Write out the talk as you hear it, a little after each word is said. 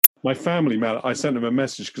My family, man, I sent them a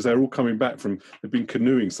message because they're all coming back they've been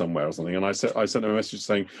canoeing somewhere or something, and I sent them a message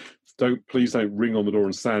saying, please don't ring on the door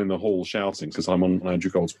and stand in the hall shouting, because I'm on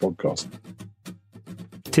Andrew Gold's podcast.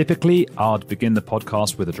 Typically, I'd begin the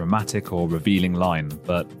podcast with a dramatic or revealing line,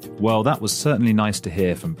 but, well, that was certainly nice to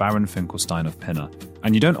hear from Baron Finkelstein of Pinner.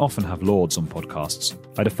 And you don't often have lords on podcasts.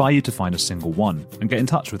 I defy you to find a single one, and get in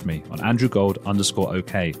touch with me on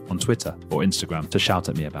AndrewGold_OK on Twitter or Instagram to shout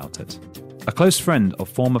at me about it. A close friend of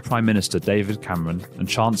former Prime Minister David Cameron and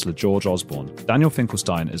Chancellor George Osborne, Daniel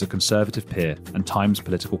Finkelstein is a Conservative peer and Times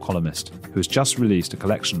political columnist who has just released a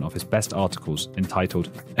collection of his best articles entitled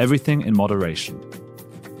Everything in Moderation.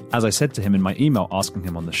 As I said to him in my email asking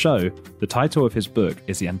him on the show, the title of his book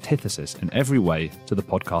is the antithesis in every way to the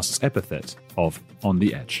podcast's epithet of On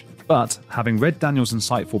the Edge. But having read Daniel's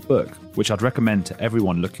insightful book, which I'd recommend to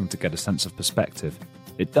everyone looking to get a sense of perspective,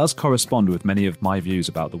 it does correspond with many of my views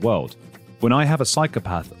about the world. When I have a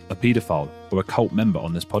psychopath, a paedophile, or a cult member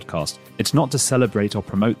on this podcast, it's not to celebrate or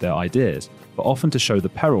promote their ideas, but often to show the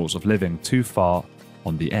perils of living too far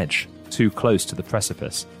on the edge, too close to the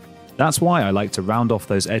precipice. That's why I like to round off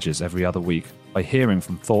those edges every other week by hearing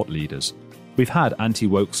from thought leaders. We've had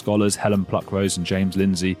anti-woke scholars Helen Pluckrose and James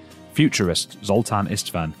Lindsay, futurist Zoltan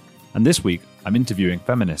Istvan, and this week I'm interviewing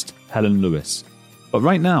feminist Helen Lewis. But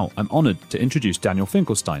right now, I'm honoured to introduce Daniel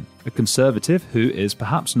Finkelstein, a Conservative who is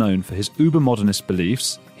perhaps known for his uber-modernist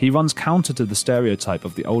beliefs. He runs counter to the stereotype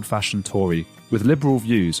of the old-fashioned Tory, with liberal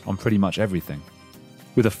views on pretty much everything.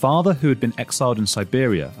 With a father who had been exiled in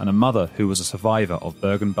Siberia and a mother who was a survivor of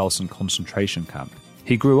Bergen-Belsen concentration camp,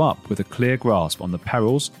 he grew up with a clear grasp on the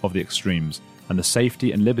perils of the extremes and the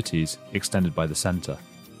safety and liberties extended by the centre.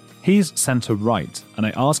 He's centre-right, and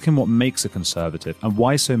I ask him what makes a Conservative and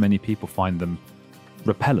why so many people find them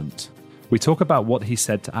repellent. We talk about what he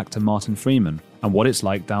said to actor Martin Freeman and what it's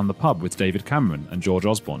like down the pub with David Cameron and George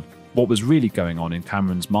Osborne, what was really going on in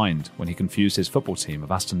Cameron's mind when he confused his football team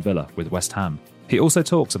of Aston Villa with West Ham. He also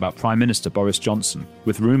talks about Prime Minister Boris Johnson,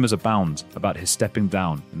 with rumours abound about his stepping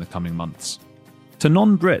down in the coming months. To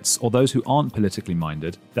non-Brits or those who aren't politically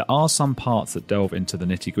minded, there are some parts that delve into the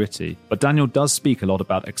nitty-gritty, but Daniel does speak a lot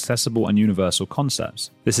about accessible and universal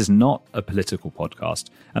concepts. This is not a political podcast,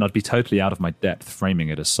 and I'd be totally out of my depth framing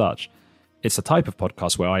it as such. It's a type of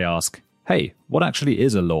podcast where I ask, hey, what actually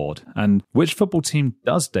is a lord, and which football team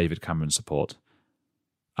does David Cameron support?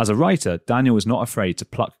 As a writer, Daniel is not afraid to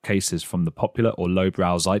pluck cases from the popular or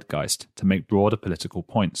lowbrow zeitgeist to make broader political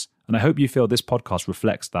points, and I hope you feel this podcast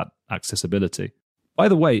reflects that accessibility. By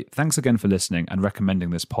the way, thanks again for listening and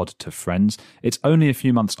recommending this pod to friends. It's only a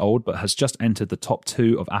few months old, but has just entered the top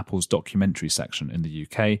 2 of Apple's documentary section in the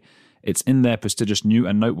UK. It's in their prestigious new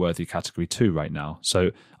and noteworthy category too right now,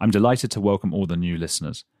 so I'm delighted to welcome all the new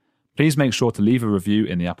listeners. Please make sure to leave a review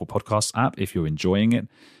in the Apple Podcasts app if you're enjoying it.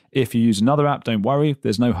 If you use another app, don't worry,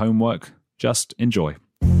 there's no homework, just enjoy.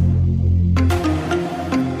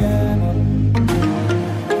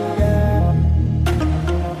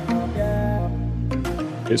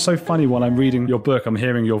 It's so funny while I'm reading your book, I'm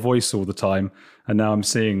hearing your voice all the time, and now I'm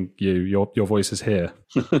seeing you. Your voice is here.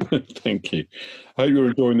 Thank you. I hope you're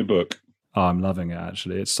enjoying the book. Oh, I'm loving it,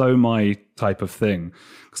 actually. It's so my type of thing,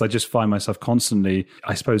 because I just find myself constantly,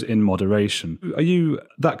 I suppose, in moderation. Are you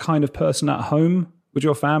that kind of person at home? Would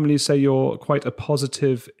your family say you're quite a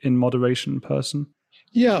positive, in moderation person?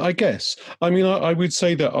 Yeah, I guess. I mean, I would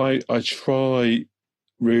say that I try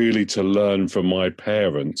really to learn from my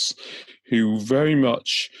parents, who very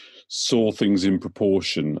much saw things in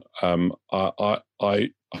proportion.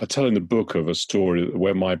 I tell in the book of a story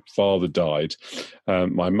where my father died.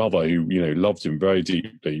 My mother, who loved him very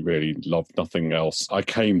deeply, really loved nothing else. I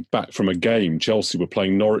came back from a game. Chelsea were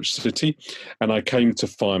playing Norwich City, and I came to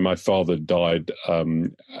find my father died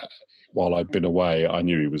while I'd been away. I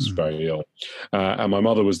knew he was very ill, and my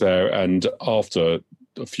mother was there. And after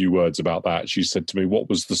a few words about that, she said to me, "What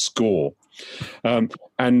was the score?"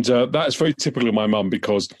 And that's very typical of my mum,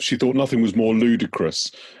 because she thought nothing was more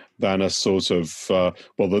ludicrous than a sort of, her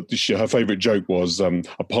favourite joke was,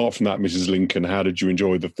 apart from that, Mrs. Lincoln, how did you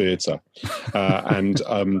enjoy the theatre? And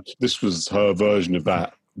this was her version of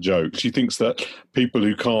that joke. She thinks that people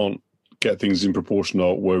who can't get things in proportion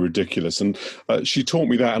were ridiculous. And she taught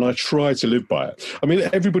me that, and I try to live by it. I mean,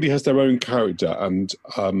 everybody has their own character, and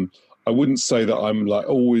I wouldn't say that I'm like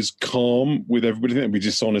always calm with everybody. I think it'd be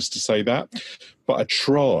dishonest to say that, but I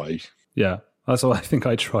try. Yeah. That's what I think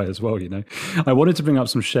I try as well, I wanted to bring up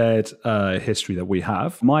some shared history that we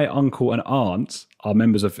have. My uncle and aunt are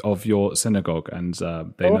members of your synagogue, and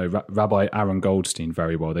they know Rabbi Aaron Goldstein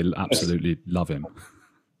very well. They absolutely love him.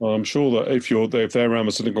 I'm sure that if they're around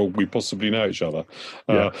the synagogue, we possibly know each other.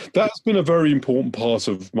 Yeah. That's been a very important part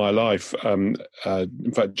of my life. In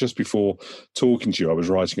fact, just before talking to you, I was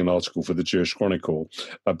writing an article for the Jewish Chronicle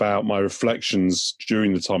about my reflections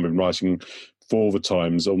during the time of writing for the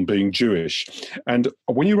Times on being Jewish. And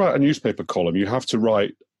when you write a newspaper column, you have to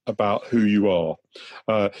write about who you are.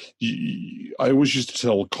 I always used to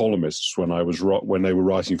tell columnists when they were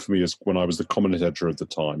writing for me, as when I was the comment editor of the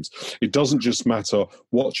Times, it doesn't just matter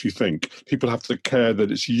what you think. People have to care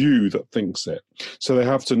that it's you that thinks it. So they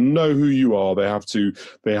have to know who you are. They have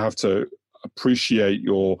to appreciate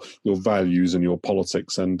your values and your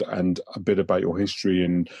politics and a bit about your history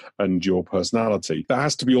and your personality. That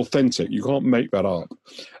has to be authentic. You can't make that up,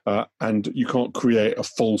 and you can't create a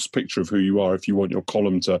false picture of who you are if you want your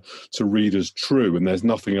column to read as true. And there's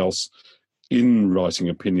nothing else in writing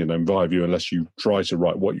opinion, in my view, unless you try to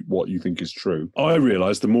write what you think is true. I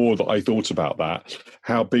realised the more that I thought about that,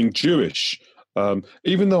 how being Jewish,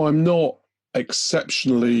 even though I'm not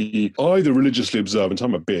exceptionally either religiously observant,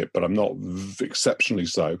 I'm a bit, but I'm not exceptionally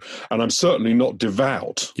so, and I'm certainly not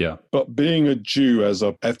devout. Yeah. But being a Jew as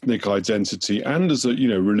an ethnic identity and as a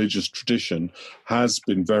religious tradition has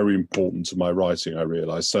been very important to my writing, I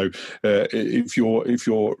realise. So if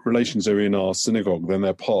your relations are in our synagogue, then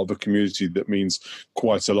they're part of a community that means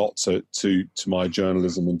quite a lot to my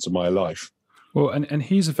journalism and to my life. Well, and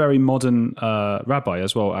he's a very modern rabbi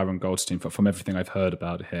as well, Aaron Goldstein, from everything I've heard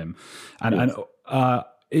about him. And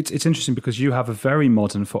it's interesting because you have a very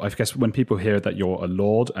modern, I guess when people hear that you're a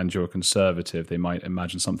Lord and you're a conservative, they might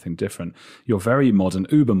imagine something different. You're very modern,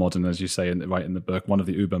 uber modern, as you say right in the book, one of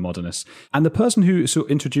the uber modernists. And the person who sort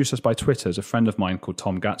of introduced us by Twitter is a friend of mine called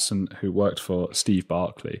Tom Gatson, who worked for Steve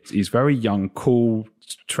Barclay. He's very young, cool,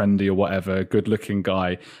 trendy or whatever, good-looking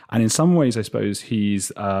guy. And in some ways, I suppose he's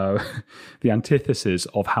the antithesis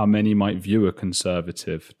of how many might view a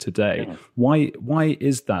conservative today. Yeah. Why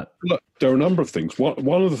is that? Look, there are a number of things.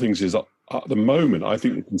 One of the things is that at the moment, I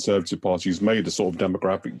think the Conservative Party has made a sort of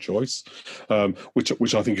demographic choice,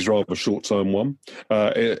 which I think is rather a short-term one.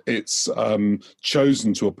 It's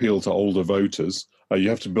chosen to appeal to older voters. You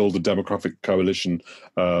have to build a demographic coalition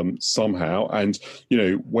somehow. And,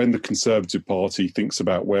 when the Conservative Party thinks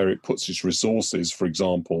about where it puts its resources, for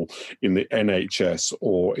example, in the NHS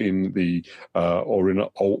or in an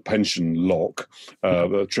old pension lock,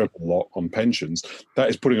 the triple lock on pensions, that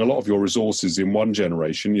is putting a lot of your resources in one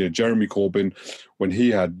generation. Jeremy Corbyn, when he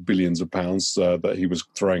had billions of pounds that he was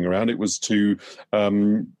throwing around, it was to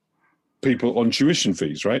people on tuition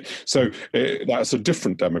fees, right? So that's a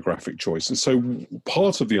different demographic choice. And so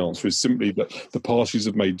part of the answer is simply that the parties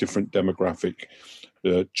have made different demographic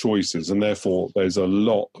choices, and therefore there's a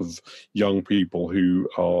lot of young people who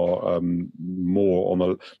are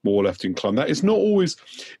more left inclined. That is not always.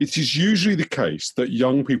 It is usually the case that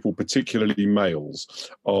young people, particularly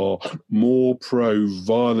males, are more pro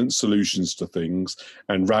violent solutions to things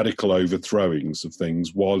and radical overthrowings of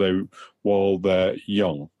things while they're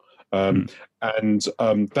young. But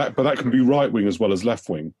that can be right wing as well as left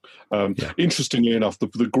wing. Interestingly enough, the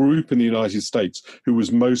group in the United States who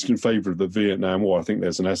was most in favour of the Vietnam War, I think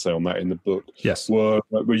there's an essay on that in the book, yes, were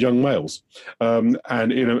young males, and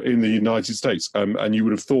in the United States, and you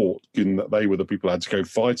would have thought, given that they were the people who had to go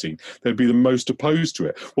fighting, they'd be the most opposed to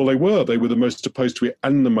it. Well, they were the most opposed to it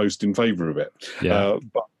and the most in favour of it.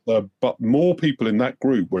 But more people in that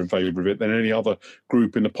group were in favour of it than any other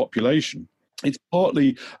group in the population. It's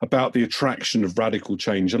partly about the attraction of radical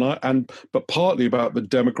change, but partly about the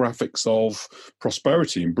demographics of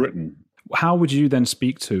prosperity in Britain. How would you then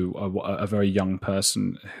speak to a very young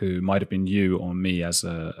person who might have been you or me as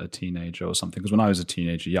a teenager or something? Because when I was a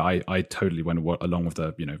teenager, I totally went along with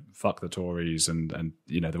the, fuck the Tories and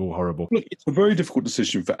they're all horrible. Look, it's a very difficult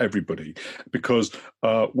decision for everybody because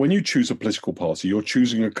when you choose a political party, you're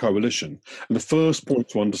choosing a coalition. And the first point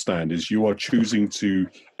to understand is you are choosing to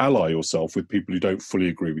ally yourself with people who don't fully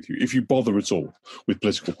agree with you, if you bother at all with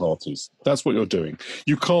political parties. That's what you're doing.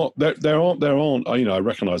 You can't. There aren't. I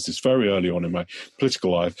recognise this very early on in my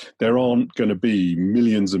political life. There aren't going to be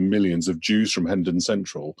millions and millions of Jews from Hendon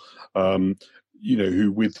Central, who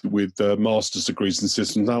with master's degrees in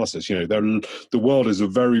systems analysis. The world is a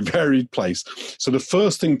very varied place. So the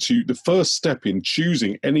first step in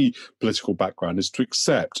choosing any political background is to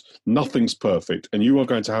accept nothing's perfect, and you are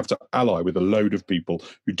going to have to ally with a load of people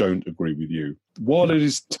who don't agree with you. While it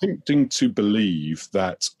is tempting to believe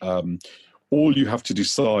that all you have to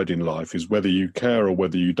decide in life is whether you care or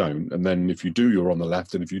whether you don't. And then if you do, you're on the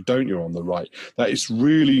left, and if you don't, you're on the right. That is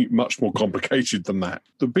really much more complicated than that.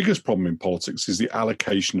 The biggest problem in politics is the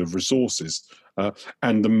allocation of resources.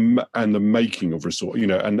 And the making of resources,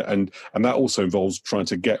 and that also involves trying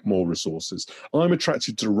to get more resources. I'm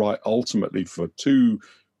attracted to the right ultimately for two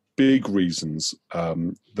big reasons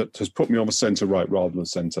that has put me on the centre right rather than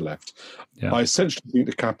centre left. Yeah. I essentially think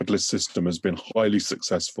the capitalist system has been highly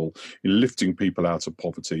successful in lifting people out of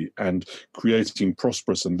poverty and creating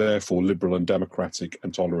prosperous and therefore liberal and democratic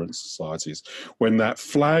and tolerant societies. When that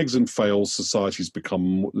flags and fails, societies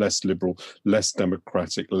become less liberal, less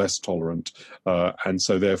democratic, less tolerant, and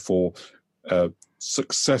so therefore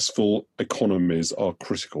successful economies are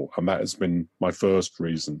critical. And that has been my first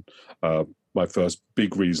reason, my first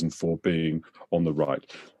big reason for being on the right.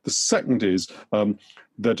 The second is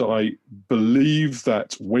that I believe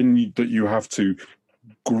that that you have to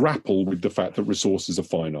grapple with the fact that resources are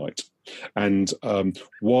finite. And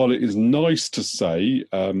while it is nice to say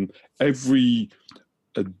every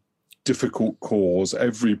difficult cause,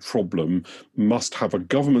 every problem must have a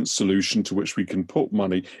government solution to which we can put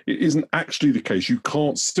money, it isn't actually the case. You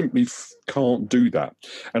can't do that.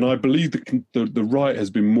 And I believe that the right has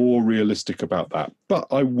been more realistic about that. But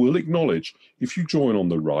I will acknowledge, if you join on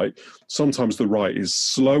the right, sometimes the right is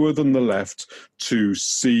slower than the left to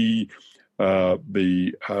see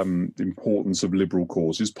the importance of liberal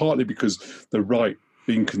causes, partly because the right,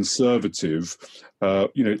 being conservative,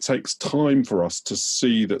 it takes time for us to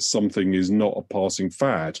see that something is not a passing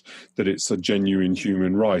fad, that it's a genuine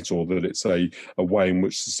human right, or that it's a way in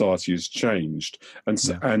which society has changed. And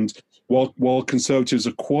so, and while conservatives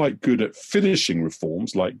are quite good at finishing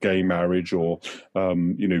reforms like gay marriage or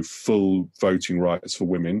full voting rights for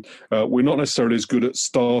women, we're not necessarily as good at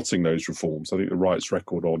starting those reforms. I think the right's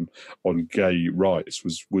record on gay rights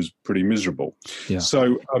was pretty miserable. Yeah.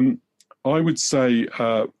 So I would say,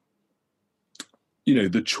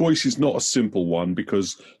 the choice is not a simple one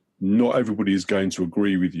because not everybody is going to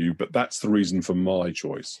agree with you, but that's the reason for my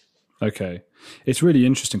choice. Okay. It's really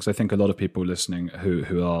interesting because I think a lot of people listening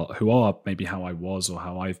who are maybe how I was or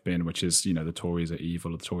how I've been, which is, the Tories are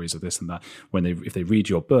evil, or the Tories are this and that, if they read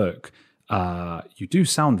your book, you do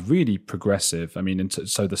sound really progressive. I mean,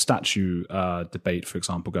 so the statue debate, for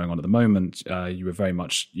example, going on at the moment, you were very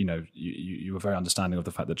much, you were very understanding of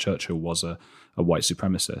the fact that Churchill was a white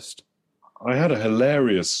supremacist. I had a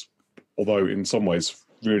hilarious, although in some ways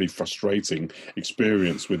really frustrating,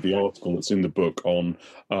 experience with the article that's in the book on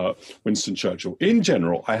Winston Churchill. In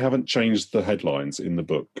general, I haven't changed the headlines in the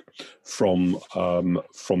book from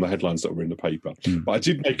the headlines that were in the paper. But I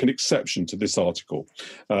did make an exception to this article.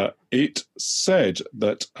 It said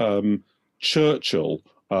that Churchill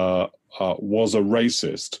was a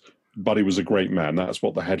racist, but he was a great man. That's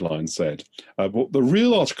what the headline said. But the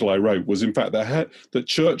real article I wrote was, in fact, that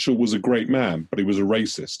Churchill was a great man, but he was a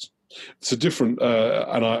racist. It's a different,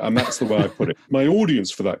 and that's the way I put it. My audience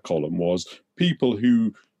for that column was people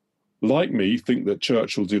who, like me, think that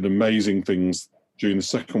Churchill did amazing things during the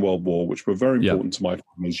Second World War, which were very important to my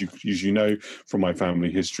family, as you know from my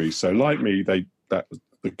family history. So, like me, that was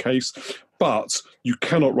the case. But you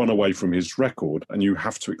cannot run away from his record, and you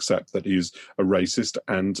have to accept that he is a racist,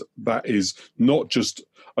 and that is not just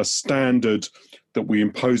a standard that we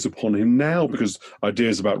impose upon him now because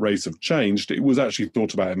ideas about race have changed. It was actually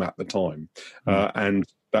thought about him at the time. And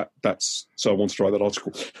that's so I wanted to write that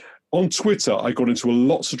article. On Twitter, I got into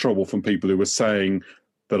lots of trouble from people who were saying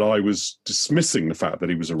that I was dismissing the fact that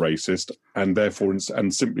he was a racist and therefore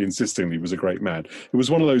and simply insisting he was a great man. It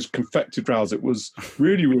was one of those confected rows. It was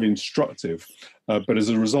really, really instructive. But as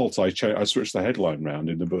a result, I switched the headline round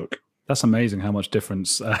in the book. That's amazing how much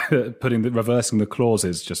difference reversing the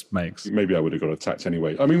clauses just makes. Maybe I would have got attacked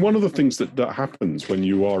anyway. I mean, one of the things that happens when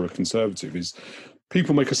you are a conservative is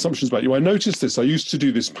people make assumptions about you. I noticed this. I used to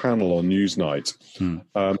do this panel on Newsnight,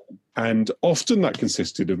 and often that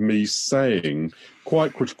consisted of me saying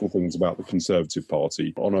quite critical things about the Conservative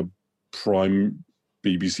Party on a prime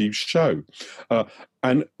BBC show.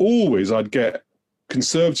 And always I'd get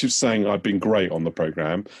Conservatives saying I've been great on the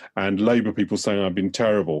programme and Labour people saying I've been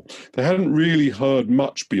terrible. They hadn't really heard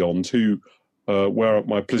much beyond where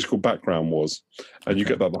my political background was. And you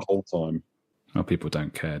get that the whole time. Well, people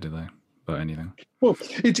don't care, do they, about anything? Well,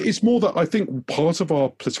 it's more that I think part of our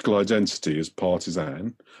political identity is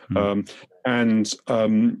partisan, and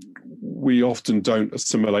we often don't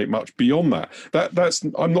assimilate much beyond that. That's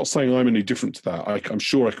I'm not saying I'm any different to that. I'm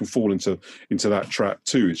sure I can fall into that trap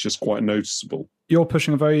too. It's just quite noticeable. You're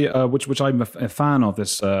pushing a very, which I'm a fan of,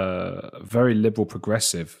 this very liberal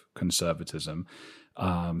progressive conservatism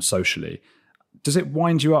socially. Does it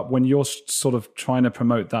wind you up when you're sort of trying to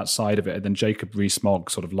promote that side of it, and then Jacob Rees-Mogg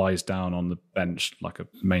sort of lies down on the bench like a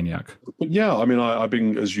maniac? But yeah, I mean, I've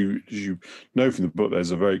been, as you know from the book,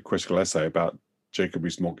 there's a very critical essay about Jacob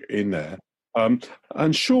Rees-Mogg in there.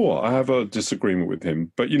 And sure, I have a disagreement with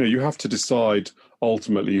him, but you have to decide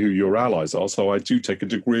ultimately who your allies are. So I have to take a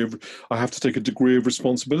degree of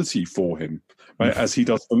responsibility for him, right, as he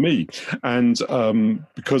does for me. And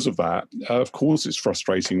because of that, of course, it's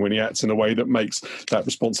frustrating when he acts in a way that makes that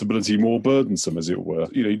responsibility more burdensome, as it were.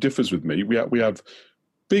 He differs with me. We have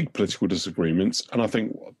big political disagreements, and I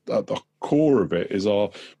think at the core of it is our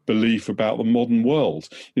belief about the modern world.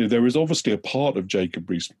 There is obviously a part of Jacob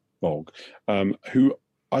Rees-Mogg who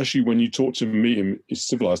actually, when you talk to him, meet him, is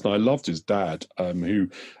civilized. And I loved his dad, who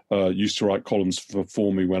used to write columns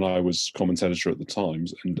for me when I was comment editor at the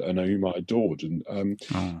Times, and whom I adored. And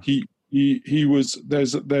he was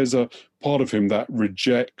there's a part of him that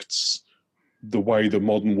rejects the way the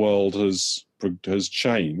modern world has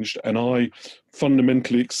changed, and I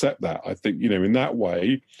fundamentally accept that. I think, in that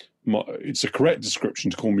way, it's a correct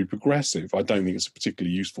description to call me progressive. I don't think it's a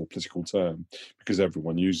particularly useful political term because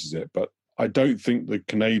everyone uses it, but I don't think the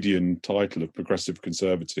Canadian title of progressive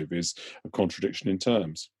conservative is a contradiction in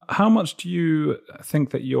terms. How much do you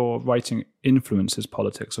think that your writing influences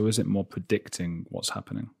politics, or is it more predicting what's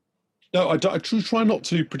happening? No, I try not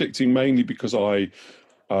to predicting, mainly because I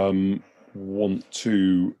want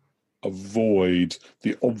to avoid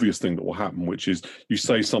the obvious thing that will happen, which is you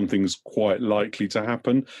say something's quite likely to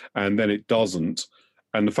happen and then it doesn't,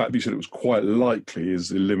 and the fact that you said it was quite likely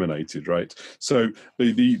is eliminated, right? So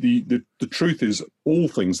the truth is, all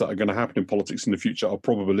things that are going to happen in politics in the future are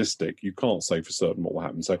probabilistic. You can't say for certain what will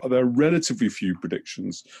happen. So there are relatively few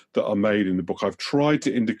predictions that are made in the book. I've tried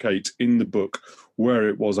to indicate in the book where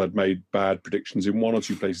it was I'd made bad predictions. In one or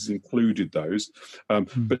two places included those.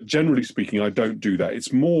 But generally speaking, I don't do that.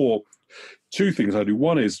 It's more two things I do.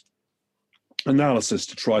 One is analysis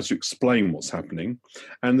to try to explain what's happening.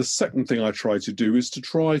 And the second thing I try to do is to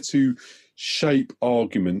try to shape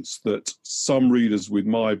arguments that some readers with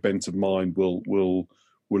my bent of mind will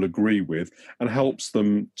agree with, and helps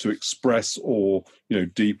them to express or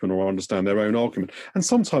deepen or understand their own argument. And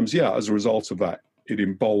sometimes, as a result of that, it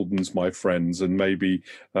emboldens my friends and maybe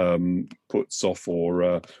puts off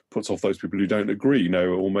those people who don't agree,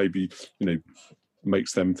 or maybe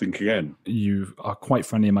makes them think again. You are quite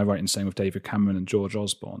friendly, am I right in saying, with David Cameron and George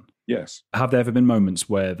Osborne? Yes. Have there ever been moments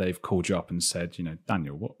where they've called you up and said,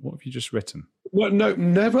 Daniel, what have you just written? Well, no,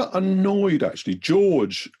 never annoyed, actually.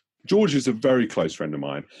 George is a very close friend of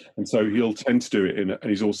mine, and so he'll tend to do it and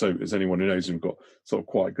he's also, as anyone who knows him, got sort of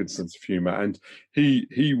quite a good sense of humour, and he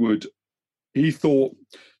thought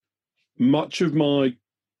much of my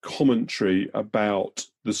commentary about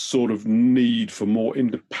the sort of need for more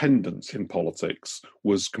independence in politics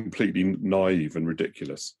was completely naive and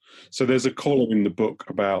ridiculous. So there's a column in the book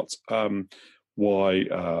about why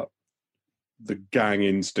the gang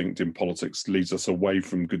instinct in politics leads us away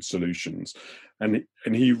from good solutions. And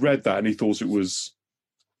he read that and he thought it was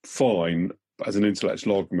fine as an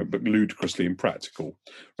intellectual argument, but ludicrously impractical,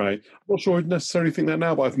 right? I'm not sure I'd necessarily think that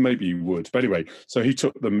now, but maybe you would. But anyway, so he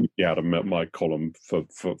took the meat out of my column for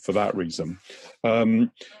that reason.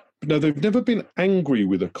 No, they've never been angry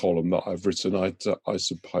with a column that I've written, I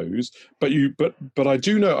suppose. But I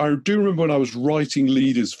do know, I do remember when I was writing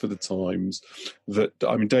leaders for the Times that,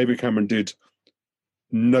 David Cameron did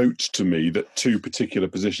note to me that two particular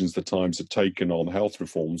positions the Times had taken on health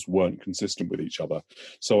reforms weren't consistent with each other.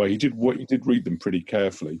 So he did read them pretty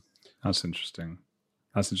carefully. That's interesting.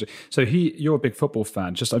 So you're a big football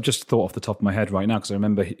fan. I've just thought off the top of my head right now, because I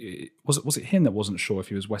remember, was it him that wasn't sure if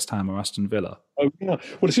he was West Ham or Aston Villa? Oh yeah.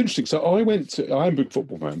 Well, it's interesting. So I'm a big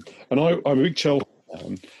football fan, and I'm a big Chelsea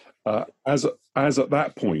fan. As at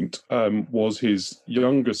that point was his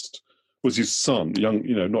son,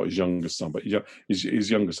 not his youngest son, but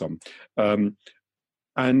his younger son.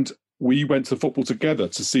 And we went to football together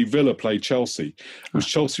to see Villa play Chelsea, which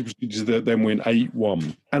Chelsea proceeded to then win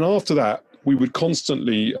 8-1. And after that, we would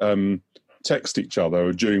constantly text each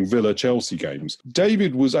other during Villa-Chelsea games.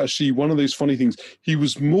 David was actually one of those funny things. He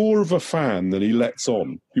was more of a fan than he lets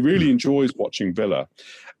on. He really enjoys watching Villa.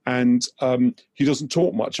 And he doesn't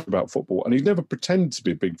talk much about football, and he's never pretended to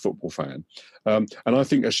be a big football fan. And I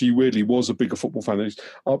think actually really was a bigger football fan than he's.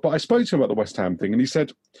 But I spoke to him about the West Ham thing, and he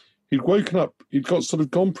said he'd woken up, he'd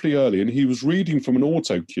gone pretty early, and he was reading from an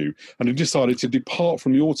auto cue, and he decided to depart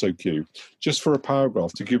from the auto cue just for a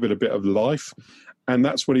paragraph to give it a bit of life. And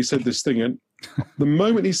that's when he said this thing. And the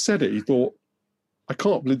moment he said it, he thought, I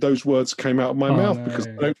can't believe those words came out of my mouth, because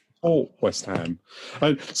I don't support West Ham.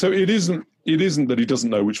 And so it isn't it isn't that he doesn't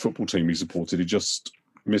know which football team he supported. He just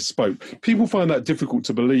misspoke. People find that difficult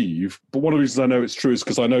to believe, but one of the reasons I know it's true is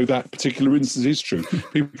because I know that particular instance is true.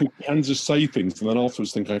 People can just say things and then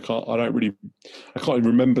afterwards think, I can't even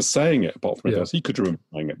remember saying it apart from he could remember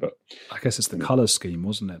saying it, but I guess it's the colour scheme,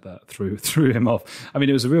 wasn't it, that threw him off. I mean,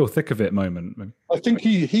 it was a real thick of it moment. I think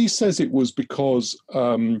he says it was because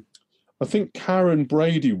I think Karen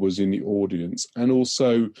Brady was in the audience, and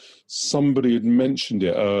also somebody had mentioned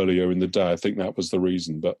it earlier in the day. I think that was the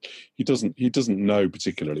reason, but he doesn't know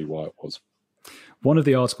particularly why it was. One of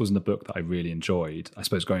the articles in the book that I really enjoyed, I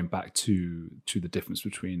suppose going back to the difference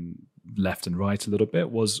between left and right a little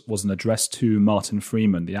bit, was an address to Martin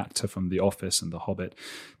Freeman, the actor from The Office and The Hobbit.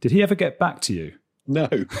 Did he ever get back to you? No,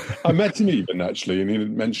 I met him even actually, and he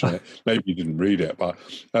didn't mention it. Maybe he didn't read it, but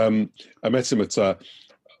I met him at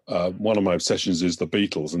one of my obsessions is the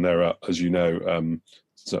Beatles, and there are, as you know,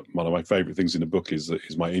 so one of my favourite things in the book is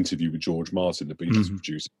my interview with George Martin, the Beatles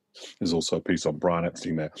producer. There's also a piece on Brian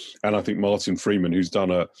Epstein there, and I think Martin Freeman, who's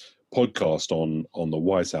done a podcast on the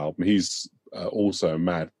White Album, he's also a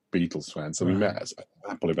mad Beatles fan, so we met at an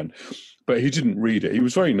Apple event. But he didn't read it. He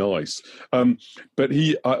was very nice, but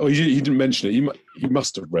he didn't mention it. He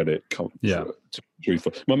must have read it. To be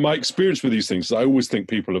truthful, my experience with these things is I always think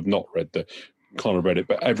people have not read it,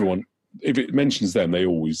 but everyone, if it mentions them, they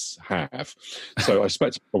always have. So I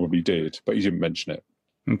suspect he probably did, but he didn't mention it.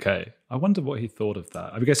 Okay. I wonder what he thought of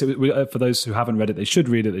that. I guess for those who haven't read it, they should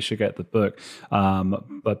read it. They should get the book.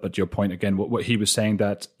 But your point again, what he was saying,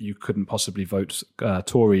 that you couldn't possibly vote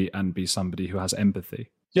Tory and be somebody who has empathy.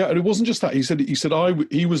 Yeah, and it wasn't just that. He said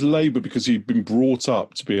he was Labour because he'd been brought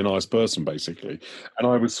up to be a nice person, basically. And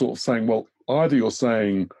I was sort of saying, well, either you're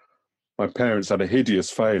saying my parents had a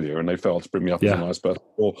hideous failure and they failed to bring me up as a nice person,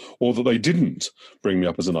 or that they didn't bring me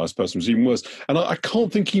up as a nice person, which is even worse. And I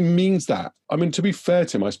can't think he means that. I mean, to be fair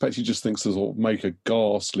to him, I expect he just thinks to sort of make a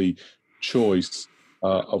ghastly choice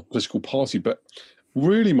of political party. But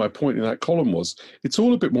really, my point in that column was it's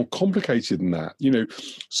all a bit more complicated than that.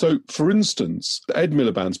 So for instance, Ed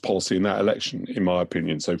Miliband's policy in that election, in my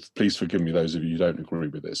opinion, so please forgive me those of you who don't agree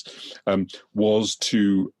with this, was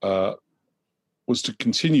to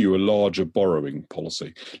continue a larger borrowing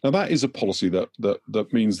policy. Now, that is a policy that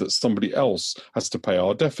means that somebody else has to pay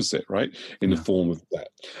our deficit, right, in the form of debt.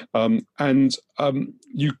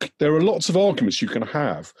 There are lots of arguments you can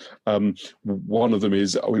have. One of them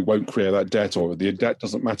is, we won't create that debt, or the debt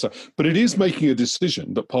doesn't matter. But it is making a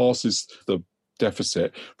decision that passes the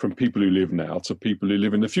deficit from people who live now to people who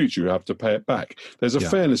live in the future who have to pay it back. There's a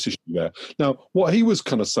fairness issue there. Now, what he was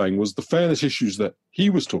kind of saying was the fairness issues that he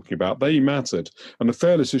was talking about, they mattered, and the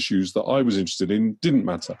fairness issues that I was interested in didn't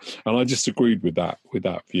matter. And I disagreed with that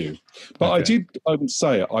view. But I did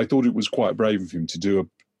say it. I thought it was quite brave of him to do a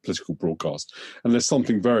political broadcast, and there's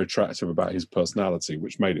something very attractive about his personality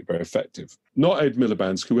which made it very effective. Not Ed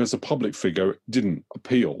Miliband's, who as a public figure didn't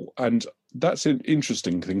appeal, and that's an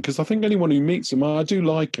interesting thing, because I think anyone who meets him, I do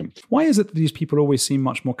like him. Why is it that these people always seem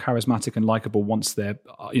much more charismatic and likable once they're,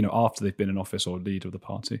 after they've been in office or leader of the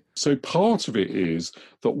party? So part of it is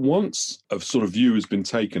that once a sort of view has been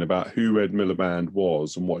taken about who Ed Miliband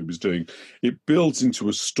was and what he was doing, it builds into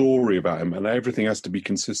a story about him, and everything has to be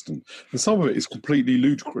consistent. And some of it is completely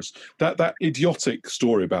ludicrous. That idiotic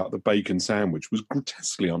story about the bacon sandwich was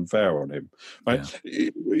grotesquely unfair on him. Right?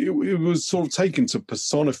 Yeah. It was sort of taken to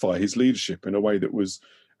personify his leadership in a way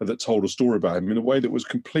that told a story about him in a way that was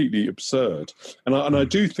completely absurd. And I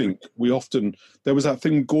do think there was that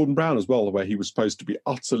thing with Gordon Brown as well, where he was supposed to be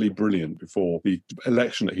utterly brilliant before the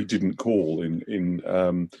election that he didn't call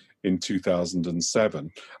in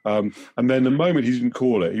 2007. And then the moment he didn't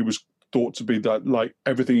call it, he was thought to be that, like,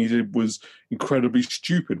 everything he did was incredibly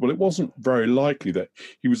stupid. Well, it wasn't very likely that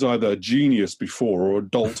he was either a genius before or a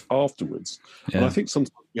dolt afterwards. Yeah. And I think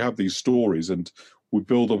sometimes you have these stories and we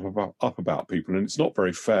build up about people, and it's not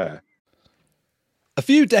very fair. A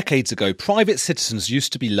few decades ago, private citizens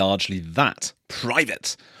used to be largely that,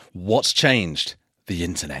 private. What's changed? The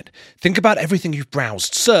internet. Think about everything you've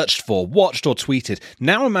browsed, searched for, watched or tweeted.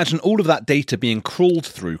 Now imagine all of that data being crawled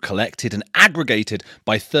through, collected and aggregated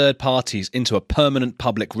by third parties into a permanent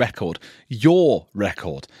public record. Your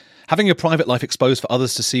record. Having your private life exposed for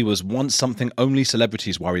others to see was once something only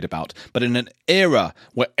celebrities worried about. But in an era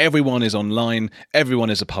where everyone is online, everyone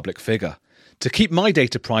is a public figure. To keep my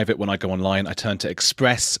data private when I go online, I turn to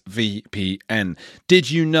ExpressVPN.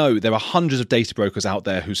 Did you know there are hundreds of data brokers out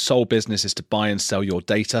there whose sole business is to buy and sell your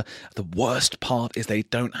data? The worst part is they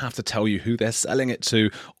don't have to tell you who they're selling it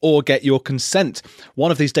to or get your consent.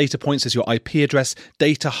 One of these data points is your IP address.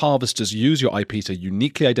 Data harvesters use your IP to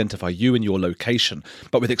uniquely identify you and your location.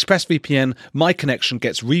 But with ExpressVPN, my connection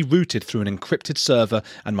gets rerouted through an encrypted server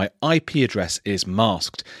and my IP address is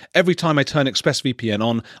masked. Every time I turn ExpressVPN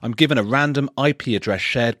on, I'm given a random IP address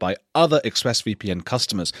shared by other ExpressVPN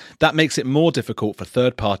customers. That makes it more difficult for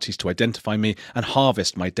third parties to identify me and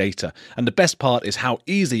harvest my data. And the best part is how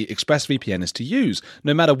easy ExpressVPN is to use.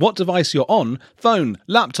 No matter what device you're on, phone,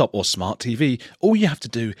 laptop or smart TV, all you have to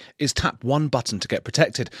do is tap one button to get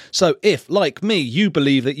protected. So if, like me, you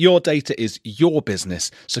believe that your data is your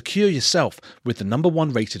business, secure yourself with the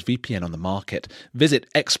 #1 rated VPN on the market.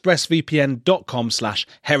 Visit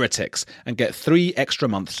expressvpn.com/heretics and get 3 extra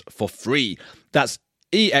months for free. That's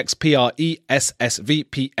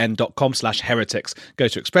expressvpn.com/heretics. Go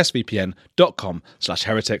to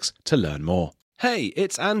expressvpn.com/heretics to learn more. Hey,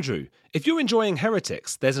 it's Andrew. If you're enjoying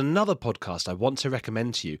Heretics, there's another podcast I want to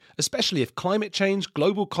recommend to you, especially if climate change,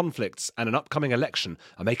 global conflicts, and an upcoming election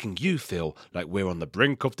are making you feel like we're on the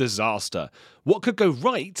brink of disaster. What Could Go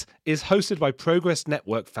Right is hosted by Progress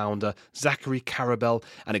Network founder Zachary Karabell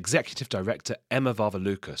and executive director Emma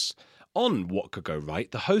Varvaloucas. On What Could Go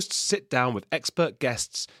Right, the hosts sit down with expert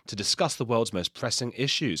guests to discuss the world's most pressing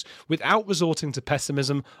issues without resorting to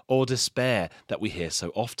pessimism or despair that we hear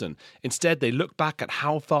so often. Instead, they look back at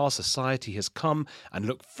how far society has come and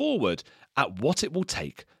look forward at what it will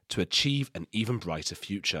take to achieve an even brighter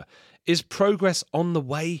future. Is progress on the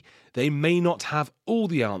way? They may not have all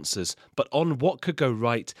the answers, but on What Could Go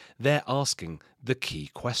Right, they're asking the key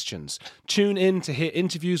questions. Tune in to hear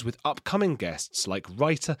interviews with upcoming guests like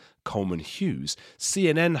writer Coleman Hughes,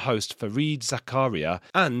 CNN host Fareed Zakaria,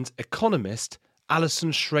 and economist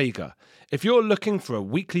Alison Schrager. If you're looking for a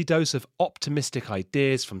weekly dose of optimistic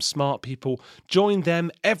ideas from smart people, join them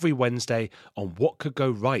every Wednesday on What Could Go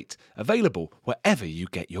Right, available wherever you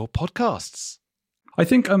get your podcasts. I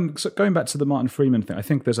think so going back to the Martin Freeman thing, I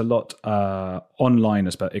think there's a lot online,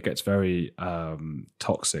 but it gets very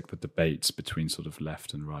toxic, the debates between sort of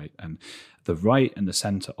left and right. And the right and the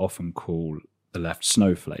centre often call the left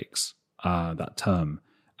snowflakes, that term.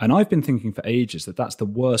 And I've been thinking for ages that that's the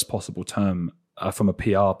worst possible term from a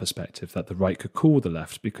PR perspective that the right could call the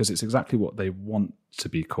left, because it's exactly what they want to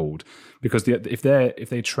be called. Because if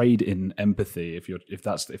they trade in empathy, if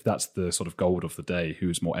that's the sort of gold of the day,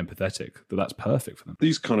 who's more empathetic, that's perfect for them.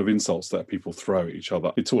 These kind of insults that people throw at each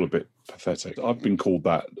other, it's all a bit pathetic. I've been called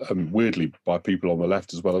that weirdly by people on the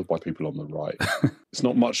left as well as by people on the right. It's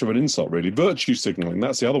not much of an insult, really. Virtue signalling,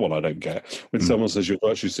 that's the other one I don't get. When someone says you're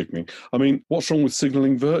virtue signalling, I mean, what's wrong with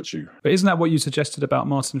signalling virtue? But isn't that what you suggested about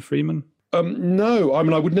Martin Freeman? No, I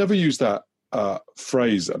mean, I would never use that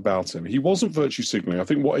phrase about him. He wasn't virtue signalling. I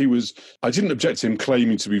think I didn't object to him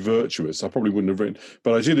claiming to be virtuous. I probably wouldn't have written,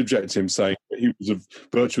 but I did object to him saying that he was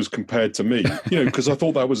virtuous compared to me, because I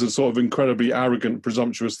thought that was a sort of incredibly arrogant,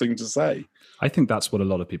 presumptuous thing to say. I think that's what a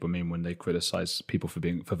lot of people mean when they criticize people for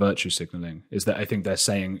virtue signaling, is that I think they're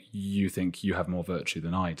saying you think you have more virtue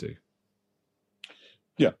than I do.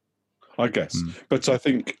 Yeah, I guess. But I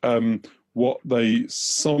think what they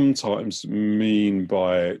sometimes mean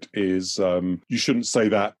by it is you shouldn't say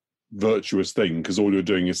that virtuous thing because all you're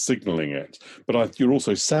doing is signalling it. But you're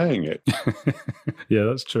also saying it. Yeah,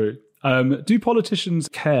 that's true. Do politicians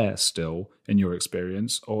care still, in your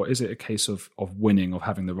experience, or is it a case of winning, of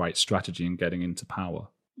having the right strategy and getting into power?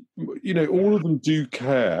 All of them do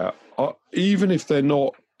care, even if they're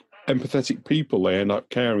not empathetic people. They end up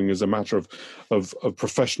caring as a matter of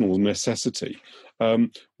professional necessity.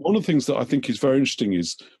 One of the things that I think is very interesting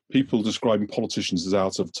is people describing politicians as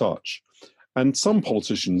out of touch. And some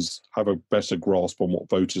politicians have a better grasp on what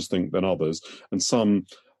voters think than others, and some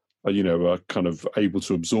are kind of able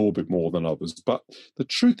to absorb it more than others. But the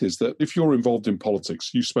truth is that if you're involved in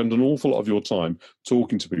politics, you spend an awful lot of your time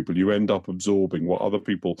talking to people. You end up absorbing what other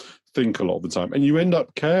people think a lot of the time, and you end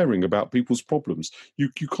up caring about people's problems.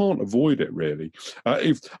 You can't avoid it, really,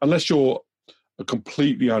 unless you're a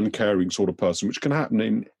completely uncaring sort of person, which can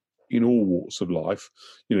happen in all walks of life.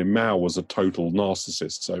 Mao was a total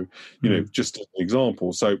narcissist, so just as an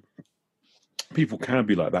example. So people can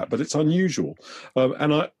be like that, but it's unusual.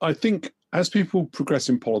 And I think as people progress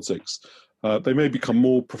in politics, they may become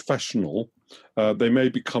more professional. They may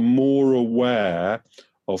become more aware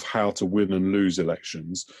of how to win and lose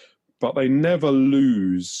elections, but they never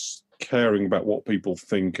lose caring about what people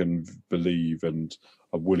think and believe and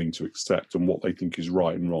are willing to accept and what they think is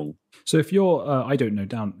right and wrong. So if you're, I don't know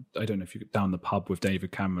if you're down the pub with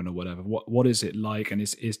David Cameron or whatever, what is it like? And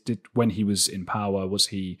did when he was in power, was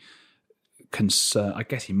he concerned? I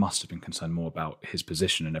guess he must have been concerned more about his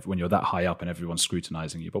position and when you're that high up and everyone's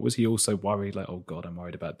scrutinizing you. But was he also worried, like, oh God, I'm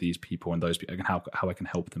worried about these people and those people and how I can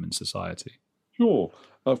help them in society? Sure,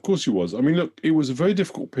 of course he was. I mean, look, it was a very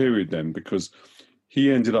difficult period then because he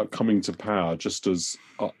ended up coming to power just as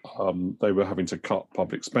they were having to cut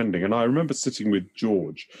public spending. And I remember sitting with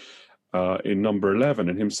George in number 11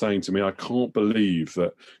 and him saying to me, I can't believe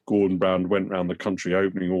that Gordon Brown went around the country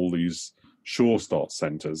opening all these Sure Start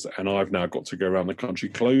centres and I've now got to go around the country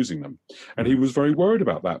closing them. And he was very worried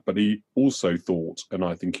about that. But he also thought, and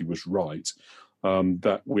I think he was right,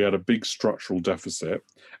 that we had a big structural deficit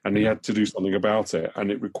and he had to do something about it, and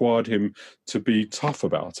it required him to be tough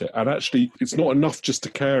about it. And actually, it's not enough just to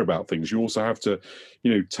care about things. You also have to,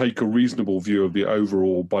 take a reasonable view of the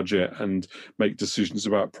overall budget and make decisions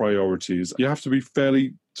about priorities. You have to be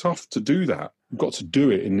fairly tough to do that. You've got to do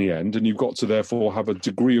it in the end, and you've got to therefore have a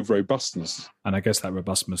degree of robustness. And I guess that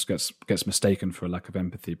robustness gets mistaken for a lack of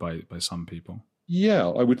empathy by some people. Yeah,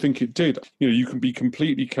 I would think it did. You can be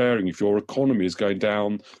completely caring if your economy is going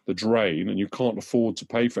down the drain and you can't afford to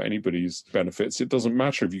pay for anybody's benefits. It doesn't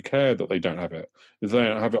matter if you care that they don't have it. If they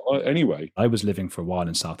don't have it anyway. I was living for a while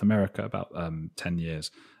in South America, about 10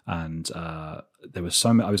 years. And there was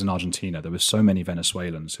I was in Argentina. There were so many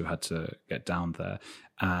Venezuelans who had to get down there.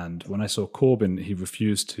 And when I saw Corbyn, he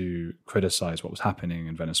refused to criticize what was happening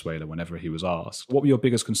in Venezuela whenever he was asked. What were your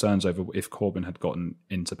biggest concerns over if Corbyn had gotten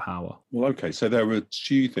into power? Well, okay, so there were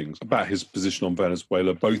two things about his position on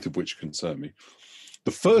Venezuela, both of which concern me.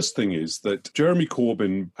 The first thing is that Jeremy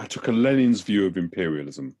Corbyn took a Lenin's view of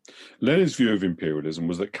imperialism. Lenin's view of imperialism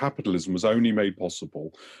was that capitalism was only made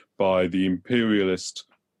possible by the imperialist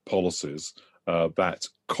policies that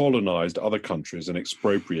colonized other countries and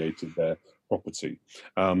expropriated their property.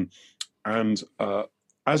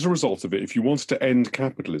 As a result of it, if you wanted to end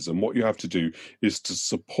capitalism, what you have to do is to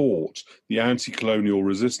support the anti-colonial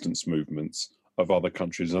resistance movements of other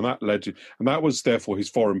countries. And that was therefore his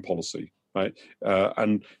foreign policy, right?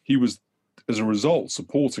 And he was, as a result,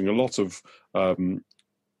 supporting a lot of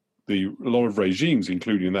regimes,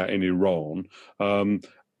 including that in Iran,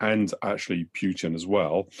 and actually Putin as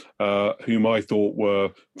well, whom I thought were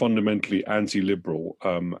fundamentally anti-liberal.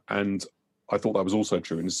 And I thought that was also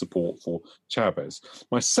true in his support for Chavez.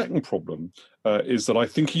 My second problem is that I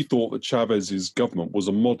think he thought that Chavez's government was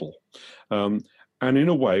a model. And in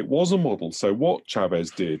a way, it was a model. So what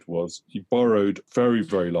Chavez did was he borrowed very,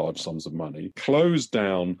 very large sums of money, closed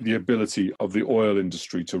down the ability of the oil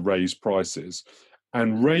industry to raise prices,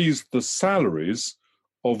 and raised the salaries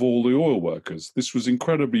of all the oil workers. This was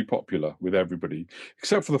incredibly popular with everybody,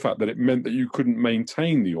 except for the fact that it meant that you couldn't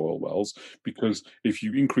maintain the oil wells, because if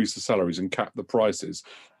you increase the salaries and cap the prices,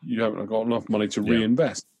 you haven't got enough money to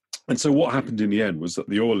reinvest. And so what happened in the end was that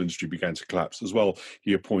the oil industry began to collapse as well.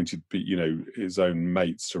 He appointed, his own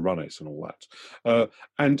mates to run it and all that.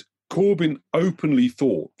 And Corbyn openly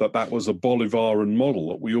thought that was a Bolivarian model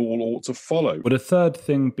that we all ought to follow. Would a third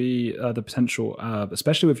thing be the potential,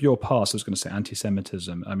 especially with your past, I was going to say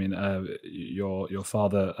anti-Semitism. I mean, your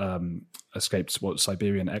father escaped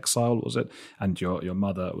Siberian exile, was it? And your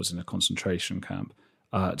mother was in a concentration camp.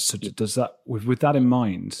 So does that, with that in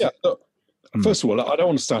mind? Yeah. First of all, I don't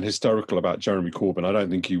want to sound hysterical about Jeremy Corbyn. I don't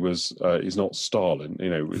think he's not Stalin.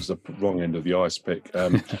 It was the wrong end of the ice pick.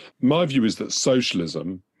 My view is that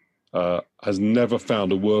socialism has never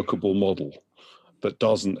found a workable model that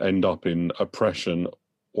doesn't end up in oppression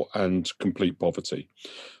and complete poverty.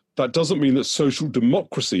 That doesn't mean that social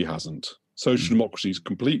democracy hasn't. Social democracy is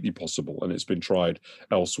completely possible, and it's been tried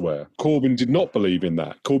elsewhere. Corbyn did not believe in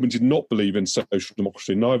that. Corbyn did not believe in social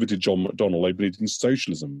democracy. Neither did John McDonnell. They believed in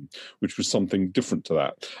socialism, which was something different to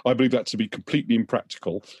that. I believe that to be completely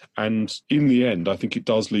impractical. And in the end, I think it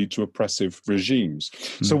does lead to oppressive regimes.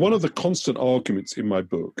 So one of the constant arguments in my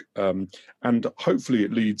book, and hopefully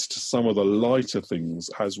it leads to some of the lighter things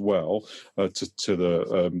as well, to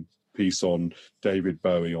the piece on David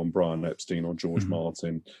Bowie, on Brian Epstein, on George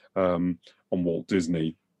Martin, on Walt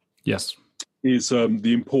Disney. Yes. Is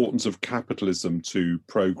the importance of capitalism to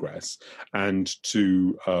progress and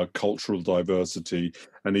to cultural diversity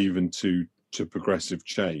and even to progressive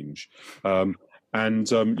change. One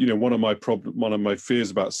of my fears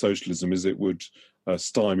about socialism is it would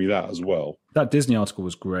stymie that as well. That Disney article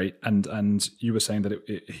was great, and you were saying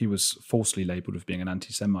that he was falsely labelled as being an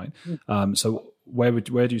anti-Semite. So where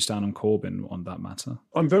do you stand on Corbyn on that matter?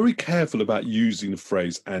 I'm very careful about using the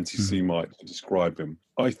phrase anti-Semite to describe him.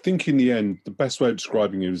 I think in the end, the best way of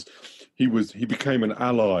describing him is he became an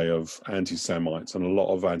ally of anti-Semites, and a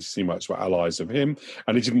lot of anti-Semites were allies of him,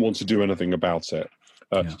 and he didn't want to do anything about it.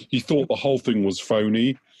 He thought the whole thing was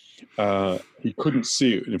phony. He couldn't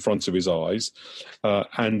see it in front of his eyes,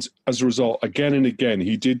 and as a result, again and again,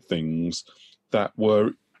 he did things that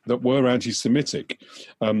were anti-Semitic.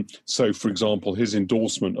 So, for example, his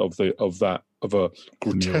endorsement of a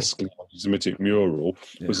grotesquely anti-Semitic mural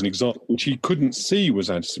was an example which he couldn't see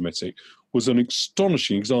was anti-Semitic. Was an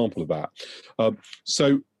astonishing example of that.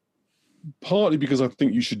 So, partly because I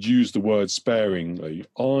think you should use the word sparingly,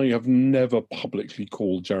 I have never publicly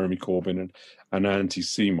called Jeremy Corbyn an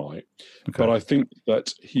anti-Semite, but I think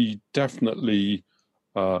that he definitely,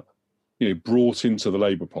 brought into the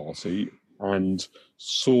Labour Party and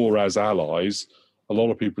saw as allies a lot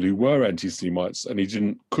of people who were anti-Semites, and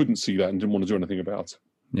he couldn't see that and didn't want to do anything about it.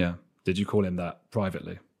 Yeah. Did you call him that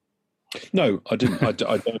privately? No, I didn't. I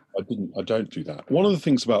don't do that. One of the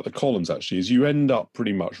things about the columns actually is you end up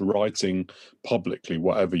pretty much writing publicly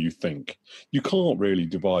whatever you think. You can't really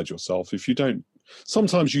divide yourself if you don't.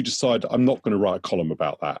 Sometimes you decide, I'm not going to write a column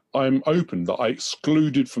about that. I'm open that I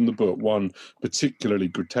excluded from the book one particularly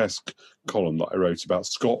grotesque column that I wrote about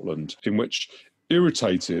Scotland, in which,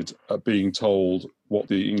 irritated at being told what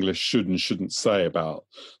the English should and shouldn't say about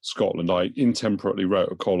Scotland, I intemperately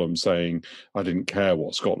wrote a column saying I didn't care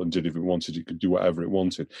what Scotland did. If it wanted, it could do whatever it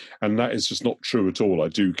wanted. And that is just not true at all. I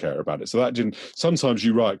do care about it. So that didn't... Sometimes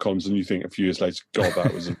you write columns and you think a few years later, God,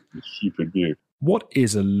 that was a stupid view. What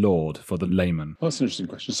is a Lord for the layman? That's an interesting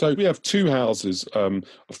question. So we have two houses, a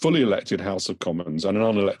fully elected House of Commons and an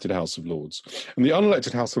unelected House of Lords. And the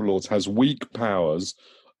unelected House of Lords has weak powers,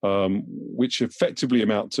 which effectively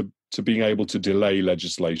amount to being able to delay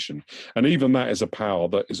legislation. And even that is a power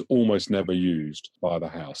that is almost never used by the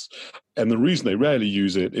House. And the reason they rarely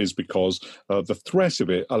use it is because the threat of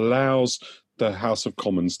it allows the House of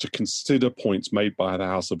Commons to consider points made by the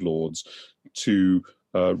House of Lords to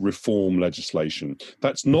reform legislation.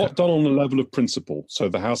 That's not done on the level of principle. So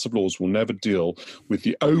the House of Lords will never deal with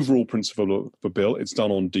the overall principle of the bill. It's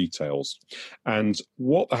done on details. And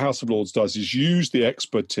what the House of Lords does is use the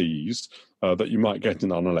expertise that you might get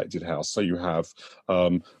in an unelected House. So you have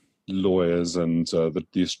lawyers and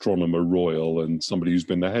the astronomer royal and somebody who's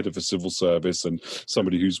been the head of a civil service and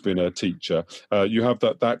somebody who's been a teacher. You have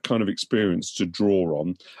that kind of experience to draw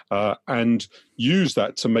on and use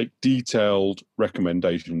that to make detailed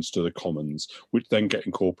recommendations to the Commons, which then get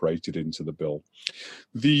incorporated into the bill.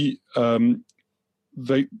 There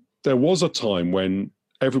was a time when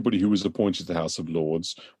everybody who was appointed to the House of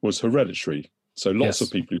Lords was hereditary. So lots of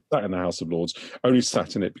people who sat in the House of Lords only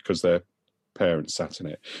sat in it because their parents sat in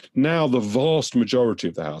it. Now the vast majority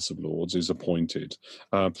of the House of Lords is appointed,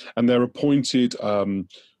 and they're appointed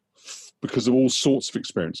because of all sorts of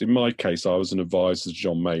experience. In my case, I was an advisor to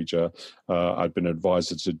John Major. I'd been an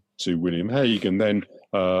advisor to William Hague, and then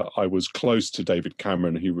I was close to David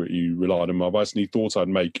Cameron. He relied on my advice, and he thought I'd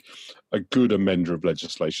make a good amender of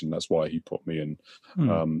legislation. That's why he put me in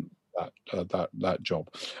that job.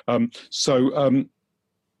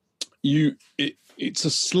 It's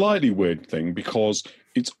a slightly weird thing because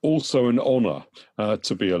it's also an honour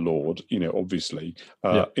to be a Lord, obviously,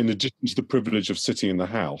 in addition to the privilege of sitting in the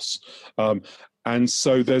House. And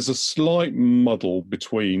so there's a slight muddle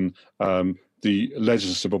between the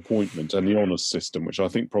legislative appointment and the honours system, which I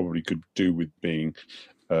think probably could do with being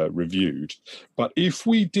reviewed. But if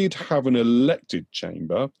we did have an elected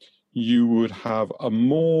chamber, you would have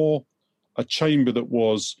a chamber that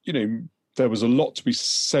was, there was a lot to be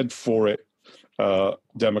said for it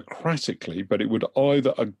democratically, but it would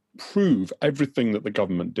either approve everything that the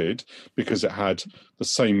government did because it had the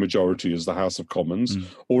same majority as the House of Commons,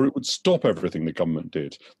 or it would stop everything the government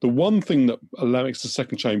did. The one thing that makes the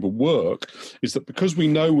second chamber work is that because we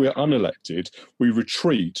know we're unelected, we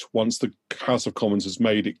retreat once the House of Commons has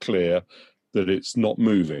made it clear that it's not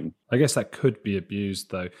moving. I guess that could be abused,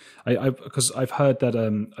 though. Because I've heard that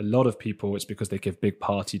a lot of people, it's because they give big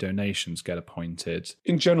party donations, get appointed.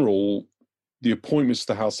 In general, the appointments to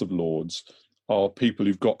the House of Lords are people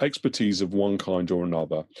who've got expertise of one kind or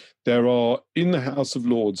another. There are, in the House of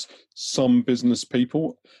Lords, some business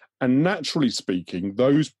people, and naturally speaking,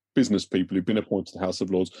 those business people who've been appointed to the House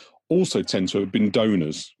of Lords also tend to have been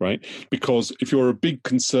donors, right? Because if you're a big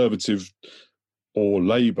Conservative or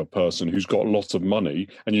Labour person who's got lots of money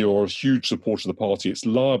and you're a huge supporter of the party, it's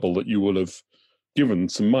liable that you will have given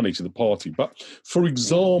some money to the party. But, for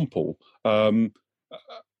example,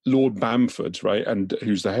 Lord Bamford, right, and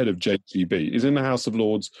who's the head of JTB, is in the House of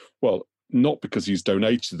Lords, well, not because he's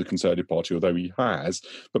donated to the Conservative Party, although he has,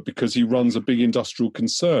 but because he runs a big industrial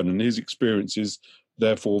concern and his experience is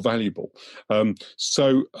therefore valuable.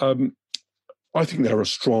 I think there are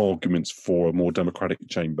strong arguments for a more democratic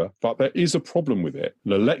chamber, but there is a problem with it.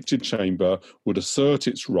 An elected chamber would assert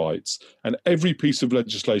its rights, and every piece of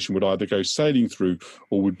legislation would either go sailing through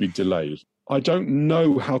or would be delayed. I don't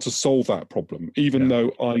know how to solve that problem, even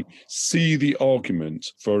though I see the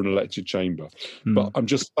argument for an elected chamber. But I'm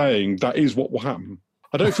just saying that is what will happen.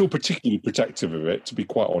 I don't feel particularly protective of it, to be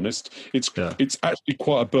quite honest. It's actually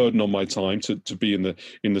quite a burden on my time to be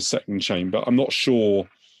in the second chamber. I'm not sure.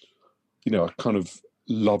 I kind of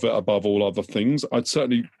love it above all other things. I'd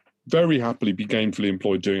certainly very happily be gainfully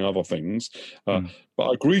employed doing other things. But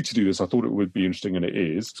I agreed to do this. I thought it would be interesting, and it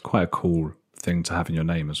is. It's quite a cool thing to have in your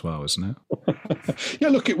name as well, isn't it? Yeah,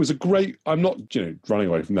 look, it was a great... I'm not running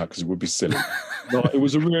away from that because it would be silly. No, it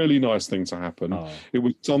was a really nice thing to happen. Oh. It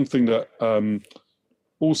was something that...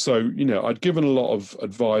 Also, I'd given a lot of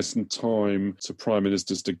advice and time to prime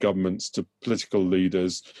ministers, to governments, to political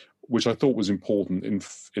leaders, which I thought was important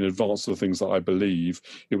in advance of the things that I believe.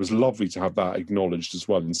 It was lovely to have that acknowledged as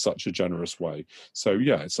well in such a generous way. So,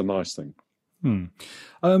 yeah, it's a nice thing.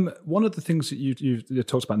 One of the things that you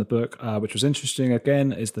talked about in the book, which was interesting,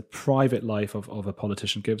 again, is the private life of a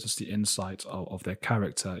politician gives us the insight of their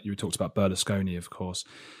character. You talked about Berlusconi, of course.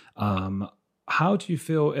 How do you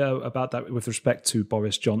feel about that with respect to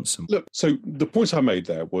Boris Johnson? Look, so the point I made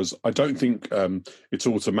there was I don't think it's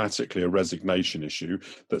automatically a resignation issue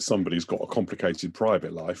that somebody's got a complicated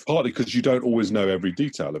private life, partly because you don't always know every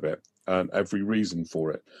detail of it and every reason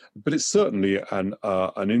for it. But it's certainly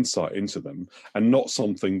an insight into them, and not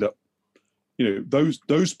something that,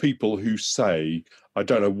 those people who say, I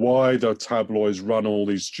don't know why the tabloids run all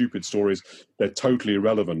these stupid stories, they're totally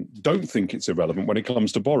irrelevant, don't think it's irrelevant when it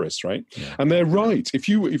comes to Boris, right? Yeah. And they're right. If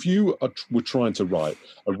you were trying to write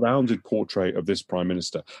a rounded portrait of this Prime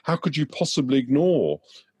Minister, how could you possibly ignore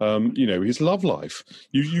his love life?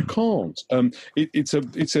 You can't.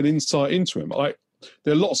 It's an insight into him.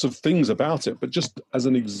 There are lots of things about it, but just as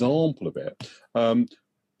an example of it,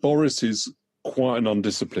 Boris is quite an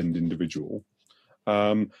undisciplined individual.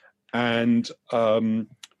 And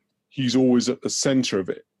he's always at the centre of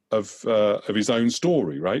it, of his own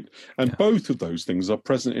story, right? And both of those things are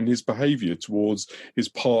present in his behaviour towards his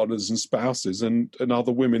partners and spouses and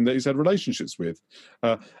other women that he's had relationships with.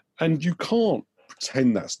 And you can't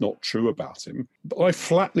pretend that's not true about him. But I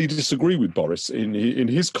flatly disagree with Boris in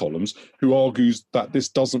his columns, who argues that this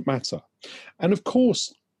doesn't matter. And of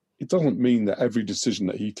course, it doesn't mean that every decision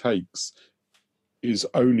that he takes is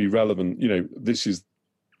only relevant. This is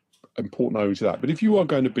important only to that. But if you are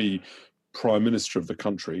going to be Prime Minister of the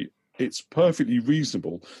country, it's perfectly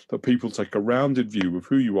reasonable that people take a rounded view of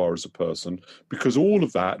who you are as a person, because all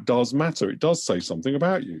of that does matter. It does say something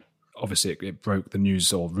about you. Obviously, it broke the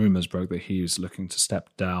news, or rumours broke, that he's looking to step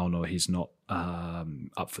down, or he's not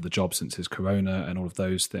up for the job since his corona and all of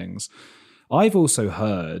those things. I've also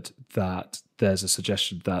heard that there's a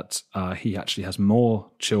suggestion that he actually has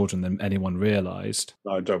more children than anyone realised.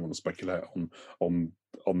 I don't want to speculate on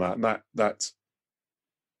that. That's,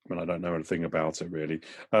 I mean, I don't know anything about it really.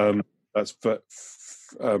 No,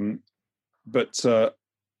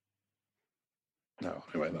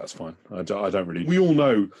 anyway, that's fine. I don't really. We all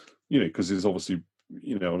know, because he's obviously,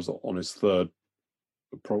 on his third.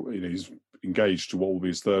 He's engaged to what will be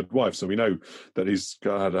his third wife, so we know that he's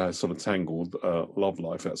had a sort of tangled love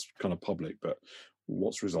life. That's kind of public, but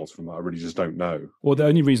what's resulted from that, I really just don't know. Well, the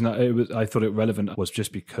only reason I thought it relevant was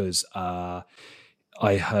just because I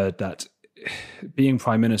heard that being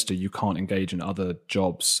Prime Minister, you can't engage in other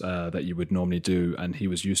jobs that you would normally do, and he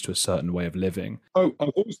was used to a certain way of living. Oh, I've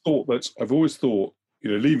always thought,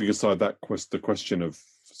 leaving aside the question of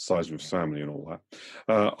size of his family and all that,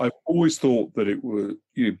 I've always thought that it was,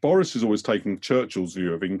 Boris has always taken Churchill's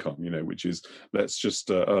view of income, which is let's just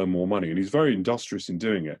earn more money, and he's very industrious in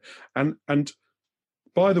doing it. And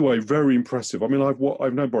by the way, very impressive. I mean,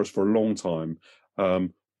 I've known Boris for a long time.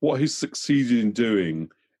 What he's succeeded in doing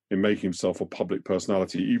in making himself a public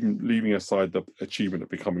personality, even leaving aside the achievement of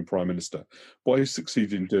becoming Prime Minister, what he's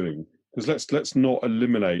succeeded in doing, because let's not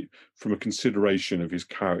eliminate from a consideration of his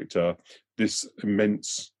character this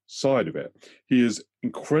immense side of it. He is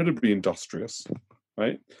incredibly industrious,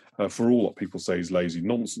 right? For all that people say he's lazy,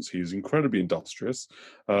 nonsense. He is incredibly industrious.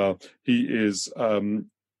 He has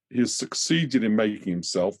succeeded in making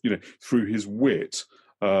himself, through his wit,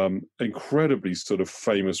 incredibly sort of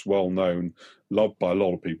famous, well-known, loved by a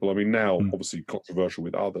lot of people. I mean, now obviously controversial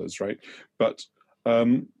with others, right? But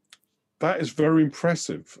that is very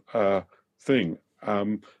impressive thing.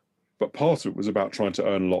 but part of it was about trying to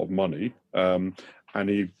earn a lot of money. And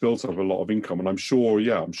he built up a lot of income, and I'm sure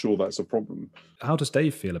that's a problem. How does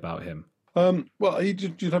Dave feel about him? Well,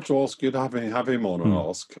 you'd have to ask. You'd have him on and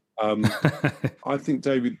ask. I think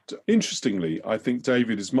David. Interestingly, I think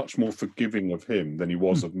David is much more forgiving of him than he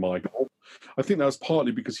was of Michael. I think that's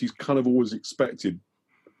partly because he's kind of always expected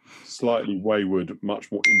slightly wayward, much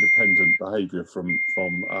more independent behaviour from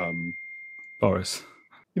Boris.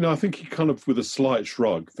 I think he kind of, with a slight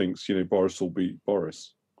shrug, thinks Boris will beat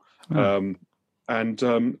Boris.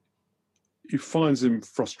 He finds him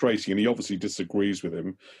frustrating, and he obviously disagrees with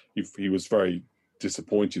him. He was very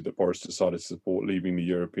disappointed that Boris decided to support leaving the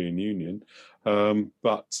European Union,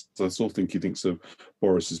 but I still think he thinks of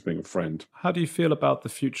Boris as being a friend. How do you feel about the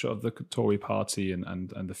future of the Tory party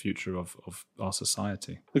and the future of our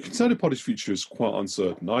society? The Conservative Party's future is quite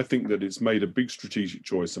uncertain. I think that it's made a big strategic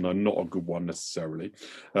choice, and not a good one necessarily,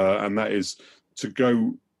 and that is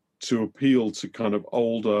to appeal to kind of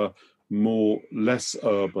older, less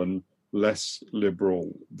urban, less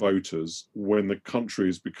liberal voters when the country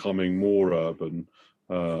is becoming more urban,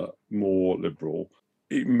 more liberal.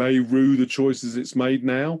 It may rue the choices it's made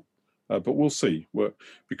now, but we'll see.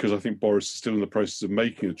 Because I think Boris is still in the process of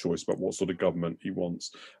making a choice about what sort of government he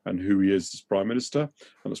wants and who he is as Prime Minister.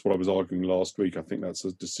 And that's what I was arguing last week. I think that's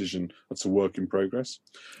a decision, that's a work in progress.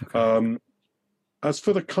 Okay. As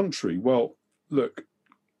for the country, well, look,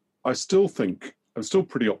 I'm still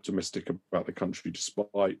pretty optimistic about the country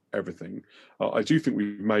despite everything. I do think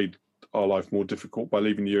we've made our life more difficult by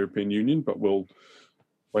leaving the European Union, but we'll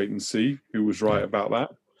wait and see who was right about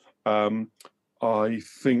that. I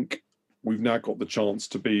think we've now got the chance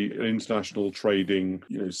to be an international trading,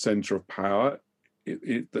 centre of power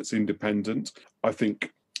that's independent. I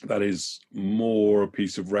think that is more a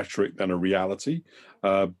piece of rhetoric than a reality,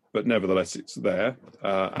 but nevertheless it's there,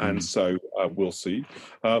 and so we'll see.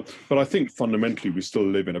 But I think fundamentally we still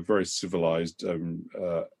live in a very civilised,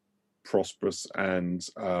 prosperous and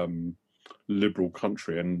liberal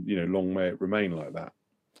country, and long may it remain like that.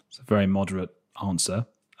 It's a very moderate answer.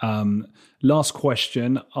 Last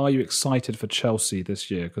question: are you excited for Chelsea this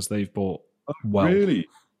year because they've bought well? Really?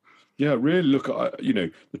 Yeah, really. Look,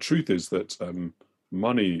 the truth is that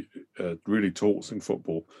money really talks in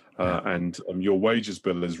football, and your wages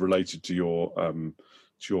bill is related to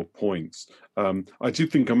your points. I do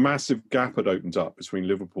think a massive gap had opened up between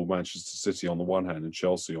Liverpool, Manchester City on the one hand and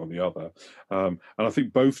Chelsea on the other. And I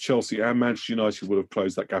think both Chelsea and Manchester United would have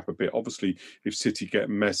closed that gap a bit. Obviously, if City get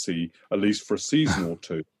Messi, at least for a season or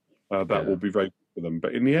two, that will be very good for them.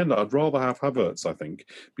 But in the end, I'd rather have Havertz, I think,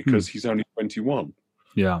 because he's only 21.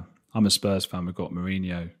 Yeah, I'm a Spurs fan. We've got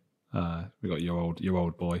Mourinho. We got your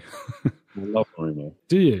old boy. I love Mourinho.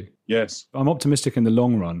 Do you? Yes. I'm optimistic in the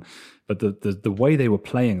long run, but the way they were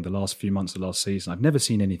playing the last few months of last season, I've never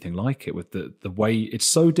seen anything like it. With the way it's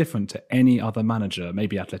so different to any other manager.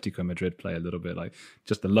 Maybe Atletico Madrid play a little bit like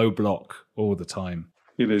just the low block all the time.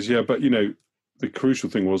 It is, yeah. But the crucial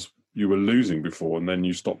thing was you were losing before, and then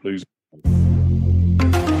you stopped losing.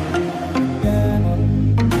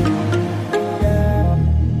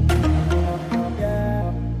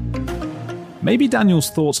 Maybe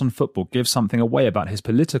Daniel's thoughts on football give something away about his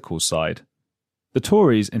political side. The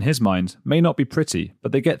Tories, in his mind, may not be pretty,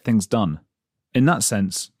 but they get things done. In that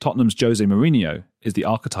sense, Tottenham's Jose Mourinho is the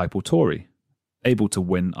archetypal Tory, able to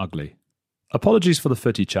win ugly. Apologies for the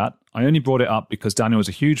footy chat. I only brought it up because Daniel is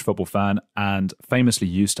a huge football fan and famously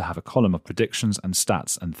used to have a column of predictions and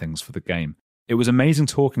stats and things for the game. It was amazing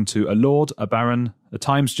talking to a lord, a baron, a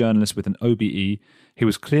Times journalist with an OBE. He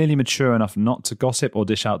was clearly mature enough not to gossip or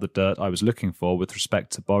dish out the dirt I was looking for with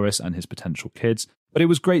respect to Boris and his potential kids. But it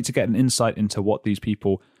was great to get an insight into what these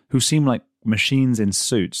people, who seem like machines in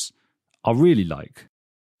suits, are really like.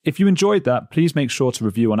 If you enjoyed that, please make sure to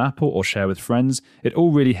review on Apple or share with friends. It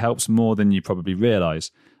all really helps more than you probably realise.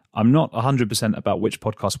 I'm not 100% about which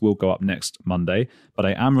podcast will go up next Monday, but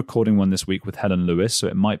I am recording one this week with Helen Lewis, so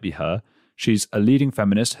it might be her. She's a leading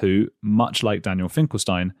feminist who, much like Daniel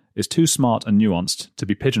Finkelstein, is too smart and nuanced to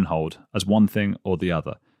be pigeonholed as one thing or the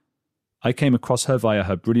other. I came across her via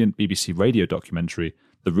her brilliant BBC radio documentary,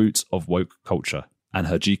 The Roots of Woke Culture, and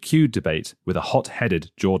her GQ debate with a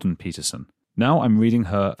hot-headed Jordan Peterson. Now I'm reading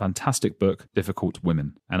her fantastic book, Difficult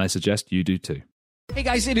Women, and I suggest you do too. Hey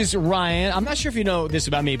guys, it is Ryan. I'm not sure if you know this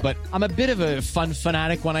about me, but I'm a bit of a fun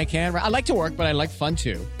fanatic when I can. I like to work, but I like fun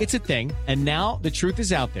too. It's a thing. And now the truth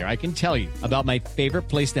is out there. I can tell you about my favorite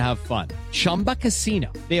place to have fun. Chumba Casino.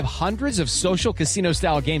 They have hundreds of social casino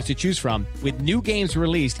style games to choose from with new games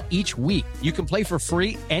released each week. You can play for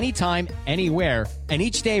free anytime, anywhere. And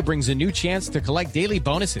each day brings a new chance to collect daily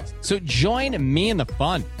bonuses. So join me in the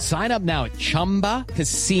fun. Sign up now at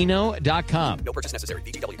ChumbaCasino.com. No purchase necessary.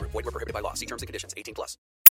 VGW Group. Void where prohibited by law. See terms and conditions. 18+.